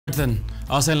Then,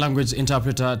 our sign language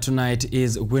interpreter tonight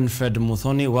is Winfred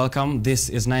Muthoni. Welcome. This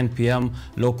is 9 p.m.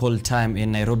 local time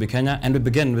in Nairobi, Kenya. And we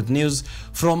begin with news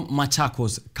from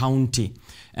Machakos County.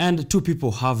 And 2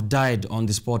 people have died on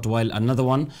the spot while another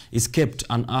one escaped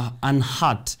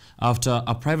unhurt after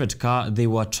a private car they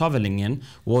were traveling in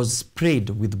was sprayed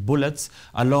with bullets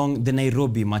along the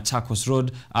Nairobi-Machakos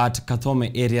Road at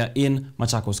Kathome area in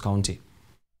Machakos County.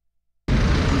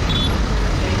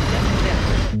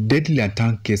 Deadly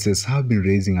attack cases have been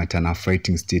rising at an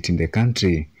affrighting state in the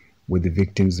country, with the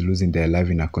victims losing their life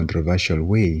in a controversial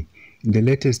way. In the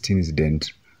latest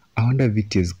incident, a Honda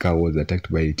Victor's car was attacked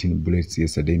by 18 bullets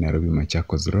yesterday in Nairobi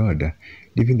Machakos Road,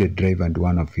 leaving the driver and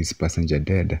one of his passengers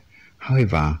dead.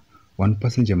 However, one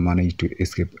passenger managed to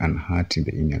escape unhurt in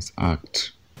the heinous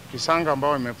act. Kisanga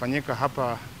ambao imefanyika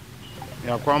hapa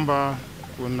ya kwamba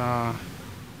kuna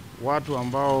watu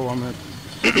ambao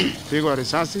wamepigwa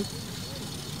risasi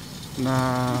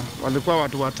na walikuwa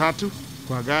watu 3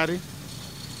 kwa gari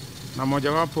na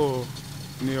mojawapo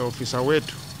ni ofisa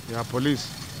wetu ya polisi.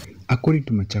 According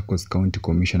to Machakos County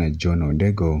Commissioner John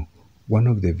Odego, one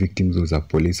of the victims was a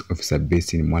police officer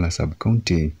based in Mwala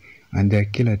sub-county, and their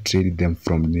killer traded them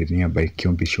from the nearby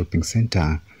Kiombi shopping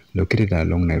center located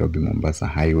along Nairobi-Mombasa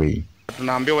highway.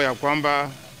 Tunaambiwa ya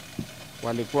kwamba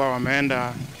walikuwa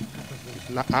wameenda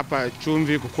hapa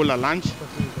chumvi kukula lunch,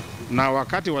 na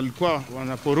wakati walikuwa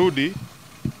wanaporudi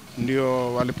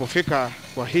ndio walipofika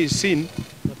kwa hii scene,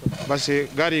 basi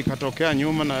gari ikatokea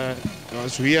nyuma na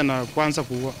wasuia na kwanza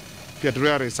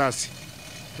kupiatulia risasi.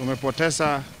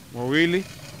 Tumepoteza wawili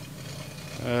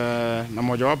na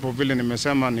mojawapo vile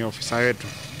nimesema ni ofisa wetu.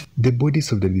 The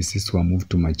bodies of the deceased were moved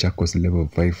to Machakos Level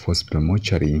 5 Hospital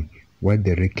mortuary, while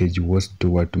the wreckage was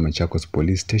toward to Machakos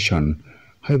Police Station.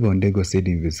 However, Ondego said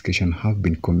investigation have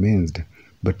been commenced,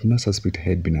 but no suspect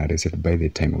had been arrested by the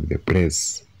time of the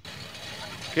press.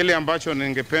 Kile ambacho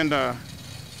ningependa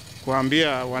kuambia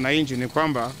wananchi ni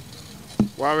kwamba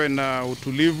wawe na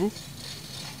utulivu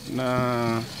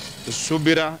na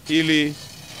subira ili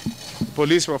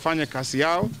polisi wafanye kazi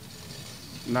yao,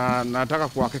 na nataka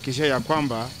kuhakikishia ya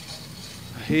kwamba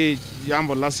hii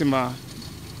jambo lazima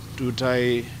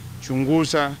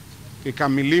tutaichunguza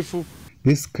kikamilifu.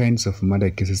 These kinds of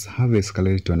murder cases have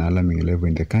escalated to an alarming level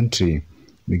in the country.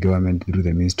 The government, through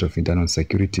the Ministry of Internal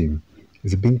Security,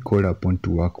 is being called upon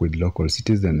to work with local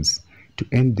citizens to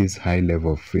end this high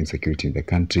level of insecurity in the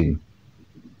country.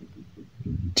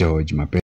 George Mape.